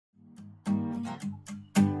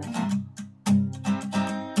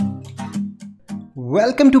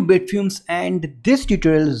Welcome to Bitfumes, and this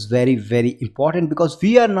tutorial is very important because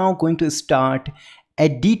we are now going to start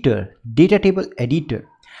datatable editor.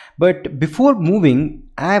 But before moving,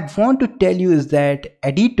 I want to tell you is that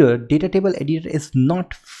datatable editor is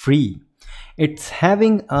not free. It's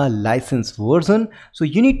having a license version, so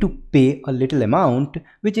you need to pay a little amount,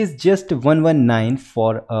 which is just 119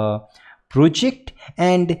 for a project,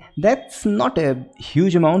 and that's not a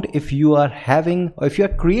huge amount if you are having or if you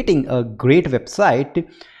are creating a great website,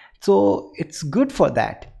 so it's good for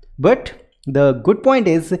that. But the good point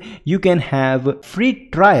is you can have free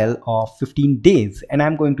trial of 15 days, and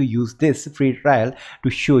I'm going to use this free trial to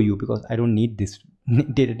show you because I don't need this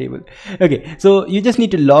data table. Okay, so you just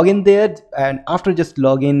need to log in there, and after just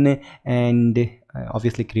log in and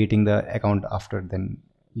obviously creating the account after, then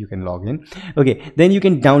you can log in. Okay, then you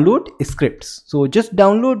can download scripts. So just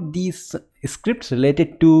download these scripts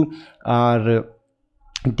related to our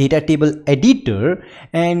data table editor,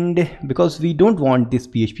 and because we don't want this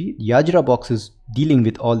PHP, YajraBox is dealing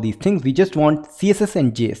with all these things. We just want CSS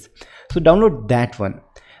and JS, so download that one.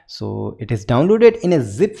 So it is downloaded in a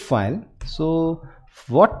zip file. So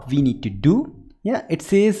what we need to do, it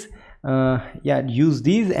says use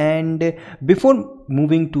these. And before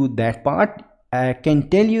moving to that part, I can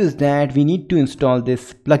tell you is that we need to install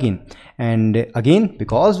this plugin, and again,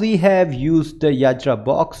 because we have used the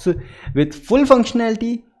YajraBox with full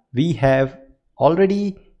functionality, we have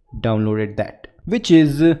already downloaded that, which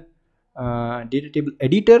is datatable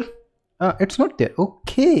editor. It's not there.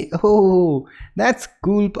 Okay, oh, that's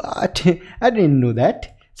cool part. I didn't know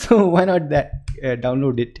that, so why not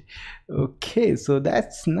download it? Okay, so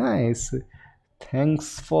that's nice.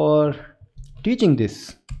 Thanks for teaching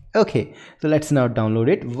this. Okay, so let's now download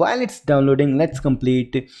it. While it's downloading, let's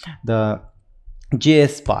complete the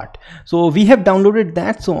JS part. So we have downloaded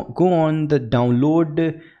that, so go on the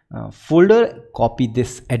download folder, copy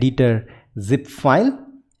this editor zip file,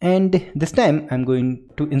 and this time I'm going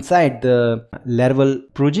to inside the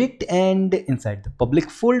Laravel project and inside the public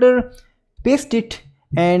folder, paste it,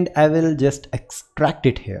 and I will just extract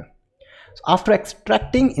it here. So after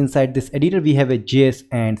extracting, inside this editor we have a JS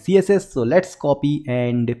and CSS, so let's copy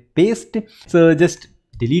and paste. So just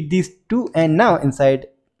delete these two, and now inside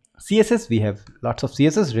CSS we have lots of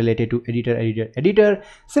CSS related to editor.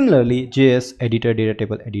 Similarly, JS editor,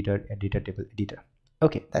 datatable editor.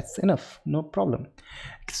 Okay, that's enough, no problem.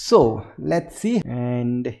 So let's see,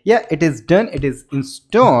 and yeah, it is done, it is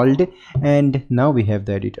installed, and now we have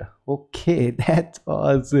the editor. Okay, that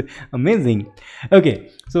was amazing. Okay,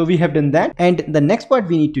 so we have done that, and the next part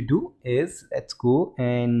we need to do is, let's go,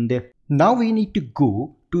 and now we need to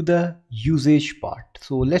go to the usage part.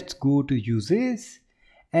 So let's go to usage,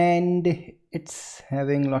 and it's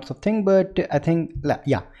having lots of things, but I think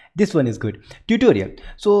this one is good. Tutorial.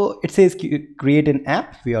 So it says create an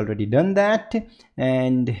app. We already done that,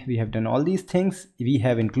 and we have done all these things. We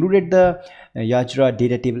have included the Yajra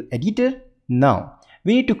datatable editor. Now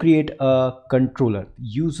we need to create a controller,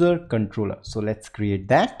 user controller. So let's create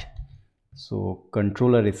that. So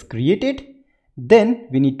controller is created. Then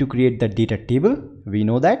we need to create the data table. We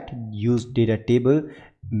know that. Use data table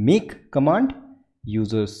make command,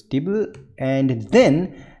 users table, and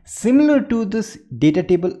then similar to this data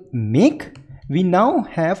table make, we now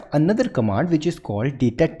have another command which is called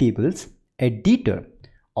DataTables editor.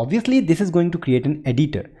 Obviously this is going to create an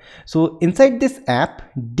editor. So inside this app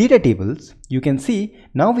DataTables, you can see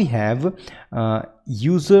now we have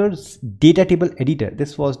users datatable editor.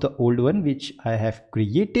 This was the old one which I have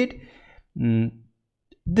created,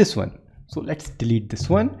 this one. So let's delete this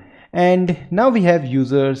one, and now we have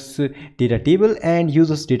users data table and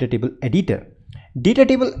users data table editor. Data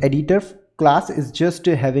table editor class is just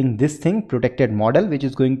having this thing, protected model, which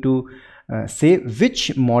is going to say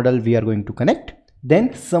which model we are going to connect.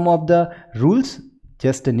 Then some of the rules,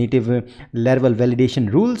 just a native Laravel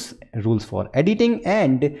validation rules for editing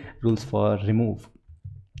and rules for remove.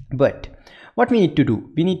 But what we need to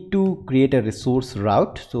do, we need to create a resource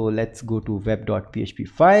route. So let's go to web.php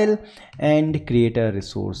file and create a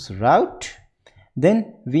resource route.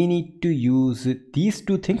 Then we need to use these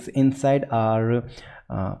two things inside our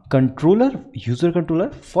controller, user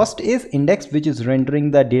controller. First is index, which is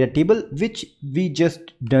rendering the data table, which we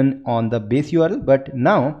just done on the base URL, but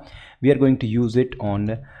now we are going to use it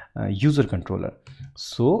on user controller.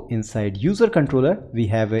 So inside user controller we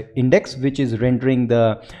have an index which is rendering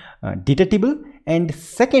the data table, and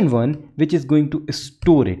second one which is going to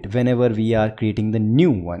store it whenever we are creating the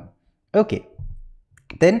new one. Okay,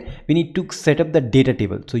 then we need to set up the data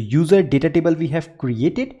table. So user data table we have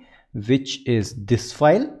created, which is this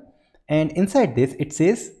file, and inside this it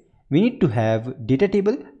says we need to have data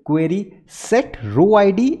table query set row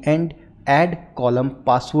ID and add column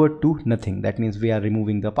password to nothing. That means we are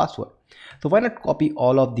removing the password. So why not copy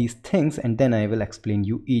all of these things, and then I will explain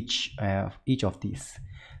you each of these.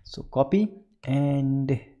 So copy,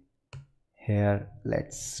 and here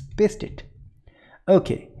let's paste it.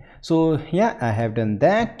 Okay, so yeah, I have done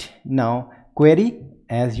that. Now query,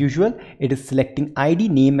 as usual, it is selecting ID,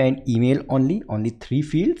 name and email, only 3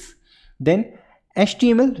 fields. Then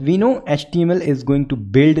HTML, we know HTML is going to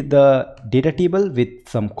build the data table with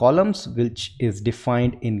some columns which is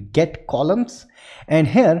defined in get columns, and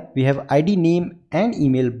here we have ID, name and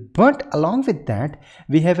email, but along with that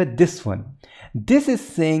we have this one. This is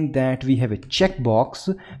saying that we have a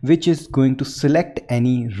checkbox which is going to select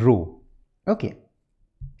any row. Okay,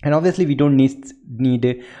 and obviously we don't need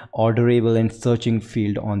a orderable and searching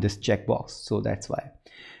field on this checkbox, so that's why.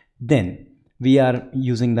 Then we are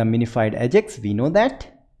using the minified ajax, we know that.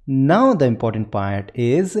 Now the important part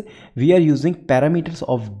is we are using parameters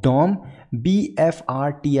of DOM,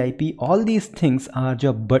 BFRTIP. All these things are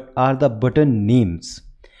the button names.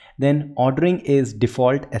 Then ordering is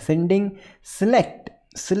default ascending, select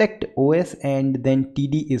OS, and then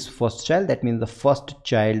TD is first child, that means the first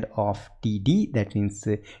child of TD, that means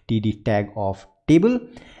TD tag of table.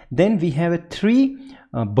 Then we have 3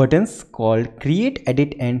 buttons called create,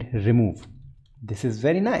 edit and remove. This is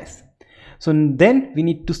very nice. So then we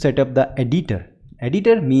need to set up the editor.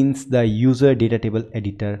 Editor means the user data table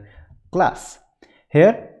editor class.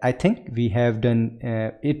 Here I think we have done,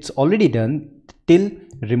 it's already done till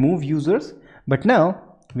remove users, but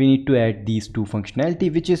now we need to add these 2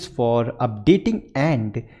 functionality, which is for updating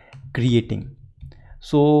and creating.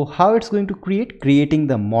 So how it's going to creating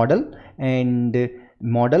the model, and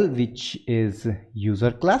model which is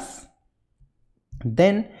user class.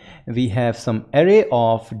 Then we have some array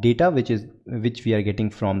of data which we are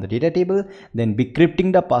getting from the data table, then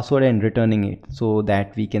decrypting the password and returning it so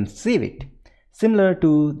that we can save it, similar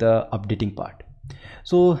to the updating part.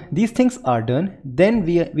 So these things are done. Then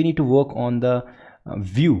we need to work on the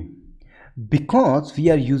view, because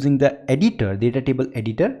we are using the editor, data table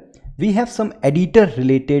editor. We have some editor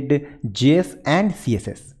related JS and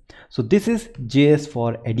CSS. So this is JS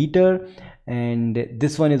for editor, and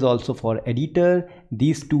this one is also for editor.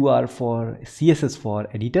 These 2 are for CSS for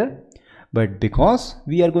editor, but because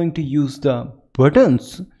we are going to use the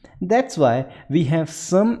buttons, that's why we have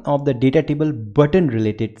some of the data table button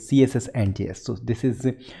related CSS and JS. So this is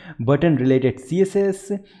button related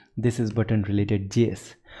CSS, this is button related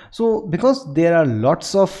JS. So because there are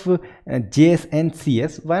lots of JS and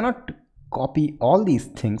CS, why not copy all these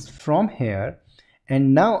things from here?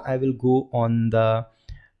 And now I will go on the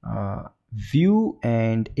view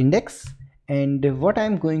and index, and what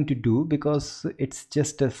I'm going to do, because it's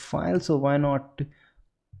just a file, so why not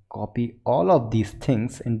copy all of these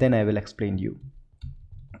things, and then I will explain you.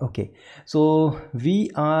 Okay, so we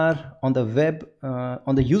are on the web,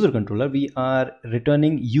 on the user controller, we are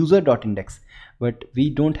returning user.index, but we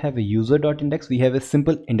don't have a user.index, we have a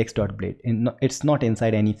simple index.blade, and it's not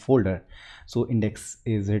inside any folder, so index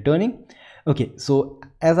is returning. Okay, so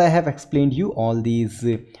as I have explained you all these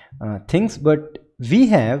things, but we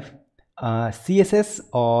have CSS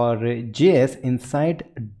or JS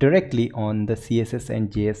inside directly on the CSS and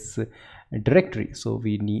JS directory, so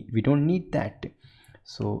we don't need that.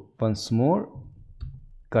 So once more,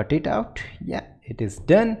 cut it out. Yeah, it is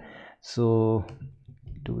done. So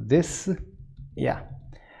do this. Yeah,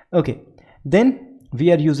 okay. Then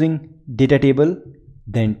we are using data table,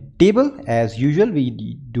 then table, as usual we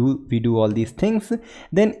do all these things.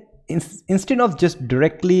 Then instead of just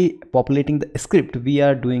directly populating the script, we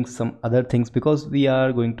are doing some other things, because we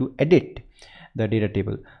are going to edit the data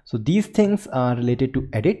table. So these things are related to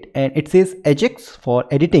edit, and it says ajax for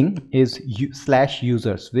editing is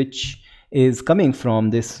 /users, which is coming from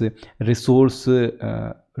this resource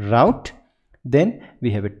route. Then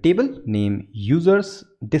we have a table name users,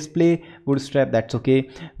 display bootstrap, that's okay,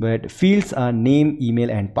 but fields are name,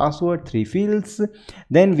 email and password, 3 fields.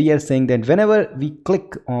 Then we are saying that whenever we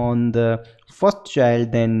click on the first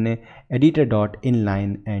child, then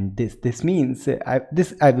editor.inline, and this means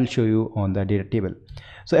I will show you on the data table.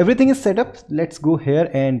 So everything is set up. Let's go here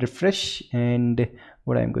and refresh, and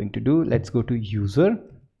what I'm going to do, let's go to user,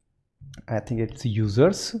 I think it's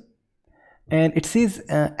users, and it says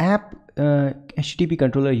app HTTP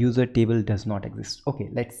controller user table does not exist. Okay,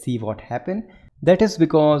 let's see what happened. That is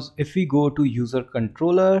because if we go to user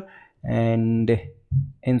controller, and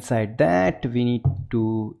inside that we need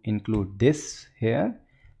to include this here,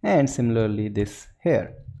 and similarly this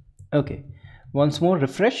here. Okay, once more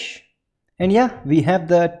refresh, And yeah, we have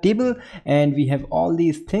the table and we have all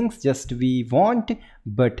these things just we want,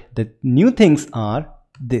 but the new things are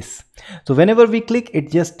this. So whenever we click,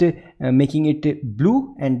 it just making it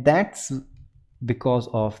blue, and that's because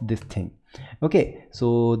of this thing. Okay,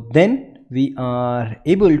 so then we are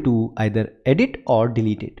able to either edit or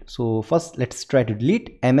delete it. So first let's try to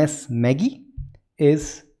delete. MS Maggie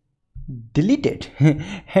is deleted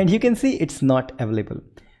and you can see it's not available.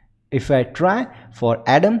 If I try for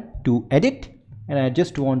Adam to edit and I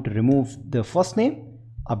just want to remove the first name,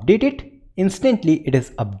 update it, instantly it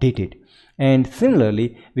is updated. And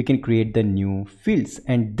similarly, we can create the new fields,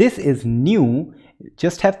 and this is new,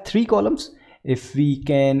 just have 3 columns. If we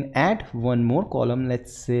can add one more column,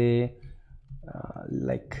 let's say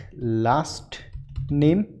like last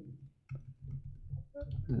name.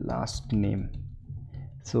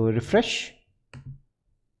 So refresh,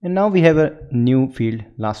 and now we have a new field,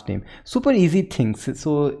 last name. Super easy things.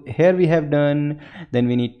 So here we have done, then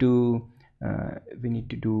we need to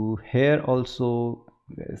do here also.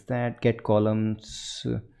 Where is that? Get columns.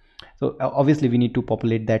 So obviously we need to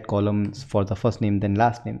populate that columns for the first name, then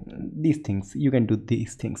last name. These things you can do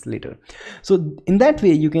these things later. So in that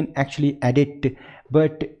way you can actually edit.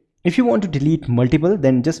 But if you want to delete multiple,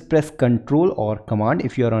 then just press Control or Command.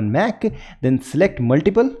 If you are on Mac, then select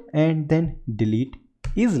multiple and then delete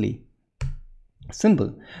easily.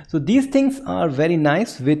 Simple. So these things are very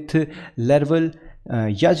nice with Laravel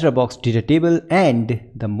YajraBox Datatable, and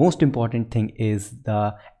the most important thing is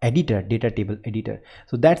the editor, Datatable editor.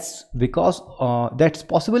 So that's because that's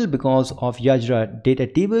possible because of Yajra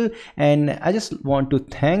Datatable, and I just want to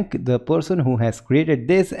thank the person who has created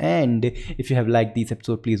this. And if you have liked this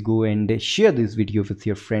episode, please go and share this video with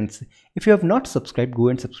your friends. If you have not subscribed, go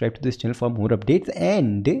and subscribe to this channel for more updates,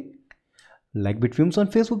 and like Bitfumes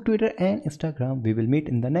on Facebook, Twitter and Instagram. We will meet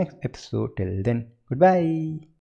in the next episode. Till then, goodbye.